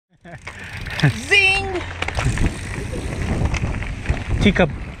Zing! Teacup.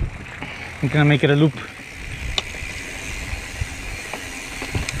 I'm gonna make it a loop. Just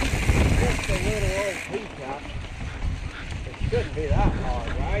a little old teacup. It shouldn't be that hard,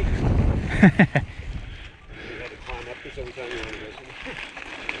 right? You had to climb up this every time you want to listen.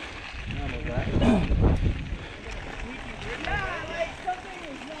 None of that.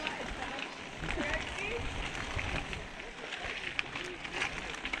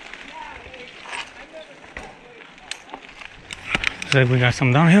 Looks like we got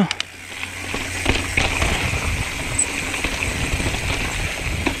some downhill.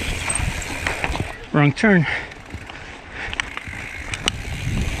 Wrong turn.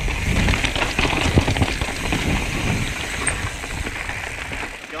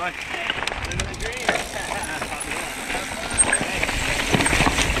 Going. Living the dream.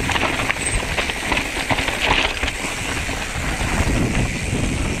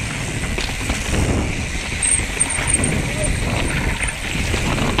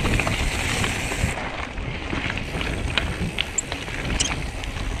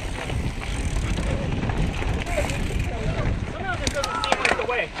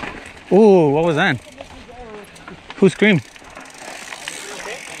 Ooh, what was that? Who screamed?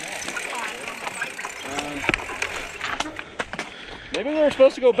 Maybe we were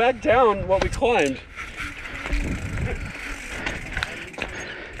supposed to go back down what we climbed.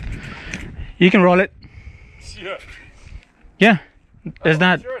 You can roll it. Yeah. Yeah. It's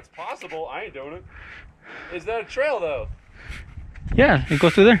not. I'm sure it's possible. I ain't doing it. Is that a trail though? Yeah, it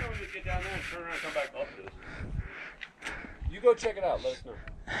goes through there. Just get down there and turn around and come back up this. You go check it out. Let us know.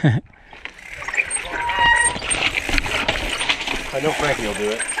 I know Frankie will do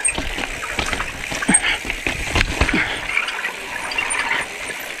it.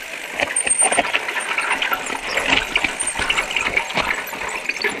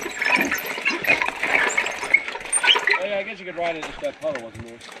 Hey, I guess you could ride it if that puddle wasn't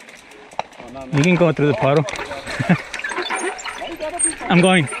there. Oh, no. You can go through the puddle. I'm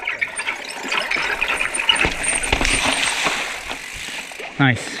going.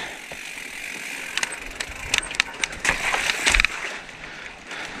 Nice.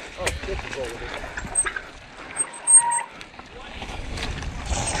 Oh, this is over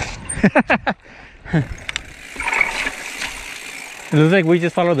there. It looks like we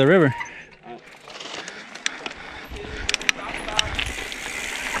just followed the river.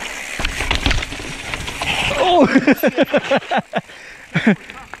 Oh!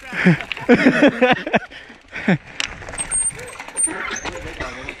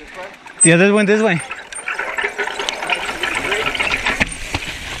 The other went this way. Is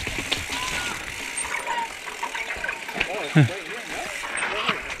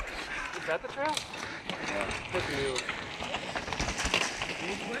that the trail?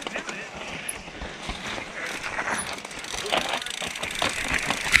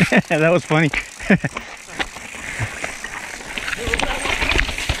 That was funny.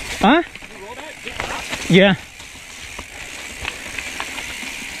 Huh? Yeah.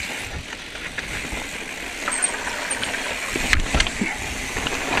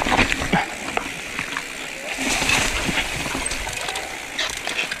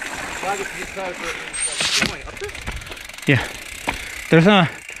 Yeah. There's a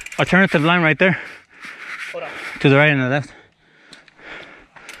alternative line right there. To the right and the left.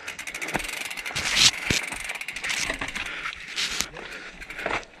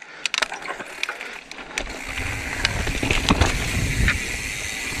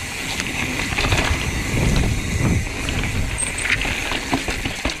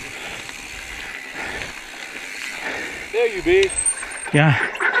 There you be. Yeah.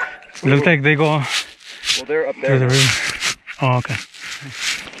 Looks like they go Well, they're up to there. the river. Oh, okay.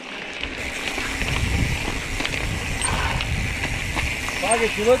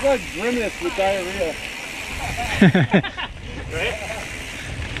 August, you look like Grimace with diarrhea. Right?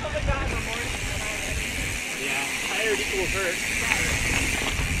 Yeah, tired equals hurt.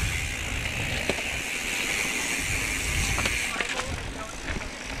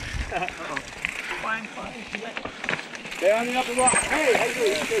 Fine. Stay on the upper rock. Hey, how you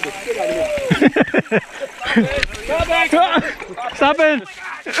doing? You scared the shit out of me. Stop it!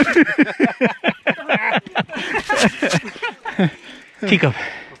 Teacup.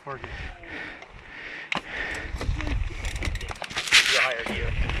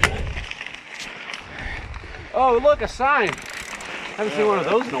 Oh, look, a sign. Haven't seen one of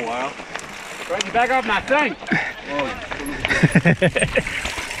those in a while. Right, you back off my thing.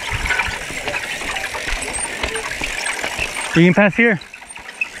 You can pass here.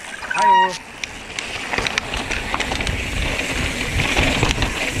 Hi,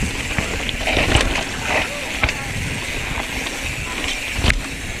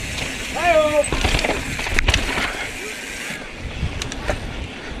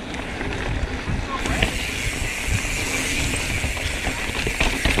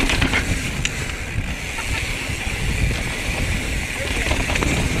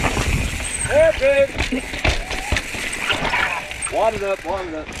 Good. Wad it up, wad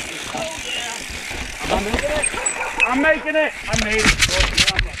it up. I'm making it. I'm making it. I made it.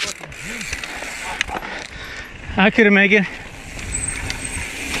 I couldn't make it.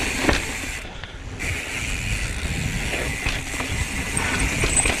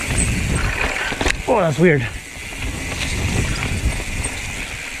 Oh, that's weird.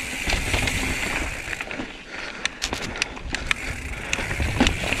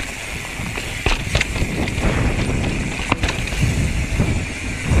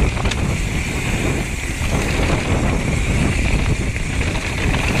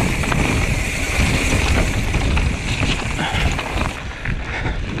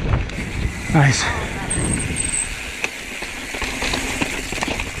 Nice.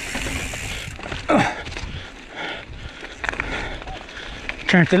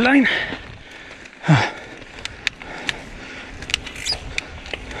 Turn the line.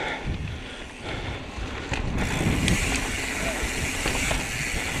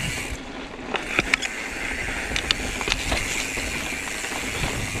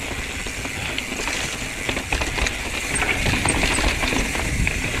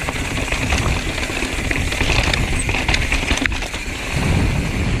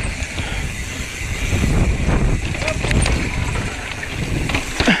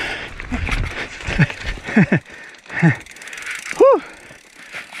 Whew.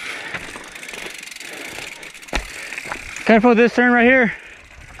 Careful this turn right here.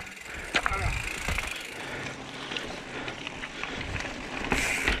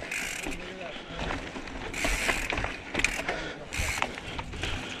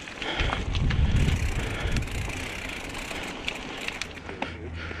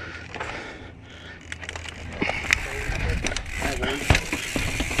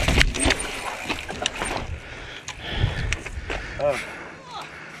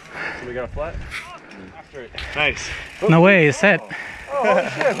 We got a flat? Nice. No way, it's set. Oh,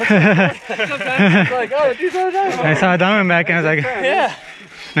 shit. It's like, oh, these are nice. I saw a diamondback and I was like, Yeah.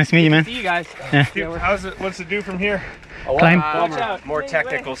 nice to meet you, man. See you guys. Yeah. Dude, how's it? What's it do from here? Climb. Watch out. More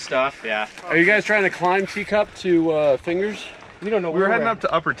technical stuff, yeah. Are you guys trying to climb teacup to fingers? We don't know We where were heading we're up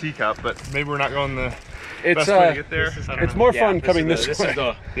to Upper Teacup, but maybe we're not going the It's best way to get there. I don't it's know. more Yeah, fun coming this this way. is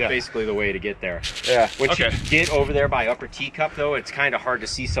the, Yeah. basically the way to get there. Yeah. Once Okay. you get over there by Upper Teacup, though, it's kind of hard to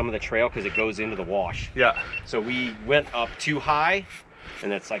see some of the trail because it goes into the wash. Yeah. So we went up too high,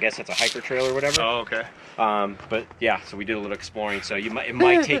 and I guess that's a hiker trail or whatever. Oh, okay. But yeah, so we did a little exploring. So it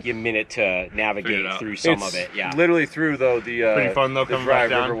might take you a minute to Figure navigate it out. through some It's of it. Yeah. literally through though the Pretty fun, though, the coming dry back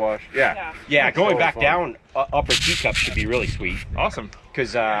down. river wash. Yeah. Yeah, It's going totally back fun. down Upper Teacup should be really sweet Awesome.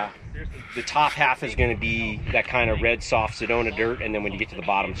 because the top half is going to be that kind of red, soft Sedona dirt, and then when you get to the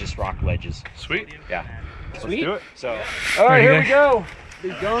bottom, it's just rock ledges. Sweet. Yeah. Let's do it. So. All right, you here we guys. go. The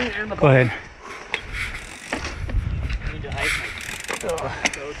young and the Go ahead.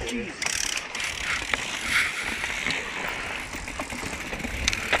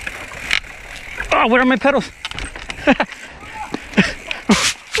 Oh, where are my pedals?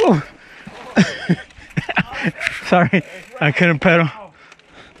 Oh. Sorry, I couldn't pedal.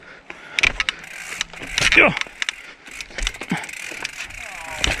 Go.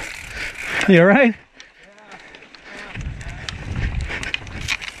 You all right?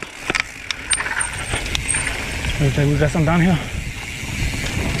 Looks like we got some downhill.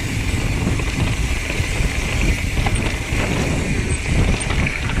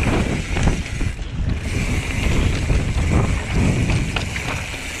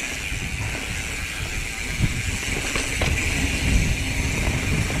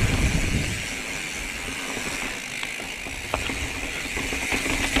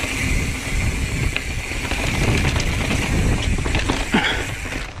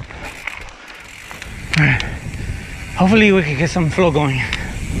 Alright. Hopefully we can get some flow going.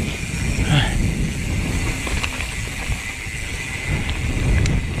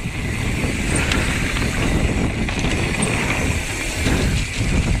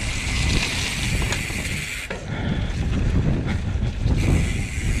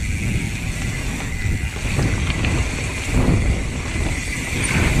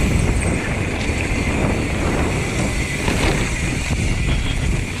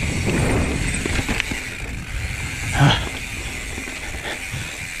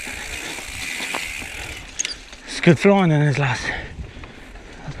 It's good flowing in this last.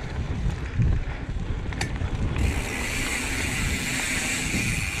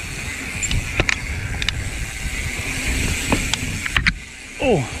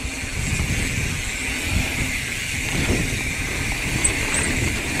 Oh.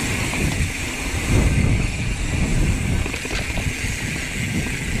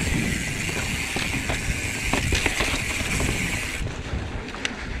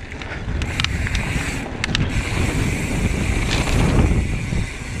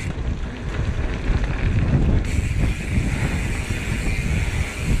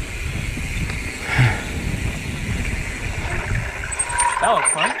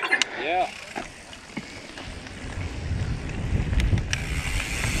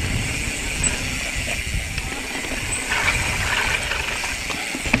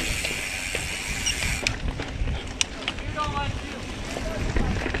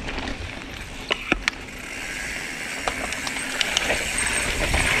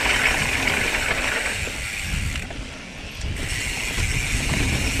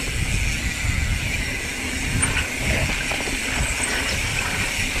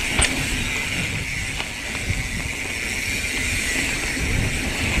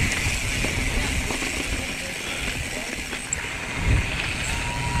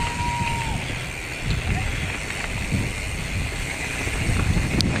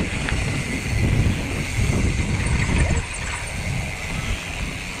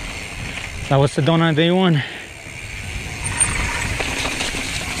 That was Sedona day 1.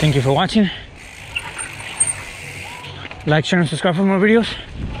 Thank you for watching. Like, share, and subscribe for more videos.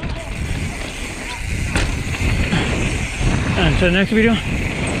 And until the next video,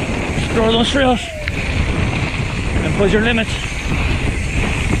 explore those trails and push your limits.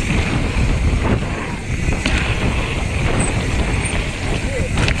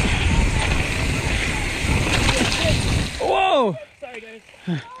 Whoa! Sorry, guys.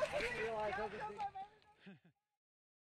 I didn't realize I was